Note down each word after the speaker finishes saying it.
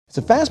It's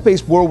a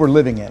fast-paced world we're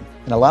living in,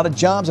 and a lot of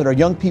jobs that our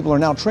young people are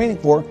now training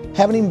for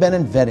haven't even been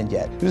invented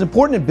yet. It is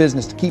important in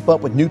business to keep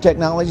up with new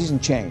technologies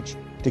and change,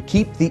 to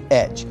keep the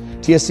edge.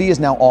 TSC is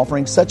now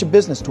offering such a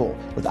business tool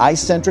with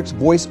iCentrix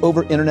Voice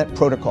over Internet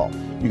Protocol.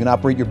 You can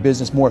operate your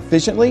business more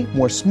efficiently,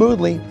 more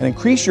smoothly, and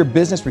increase your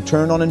business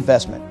return on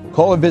investment.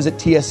 Call or visit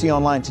TSC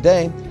online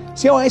today.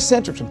 See how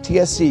iCentrix from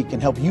TSC can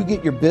help you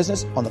get your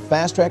business on the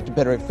fast track to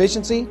better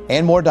efficiency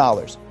and more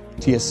dollars.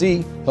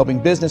 TSC, helping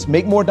business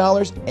make more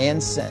dollars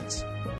and cents.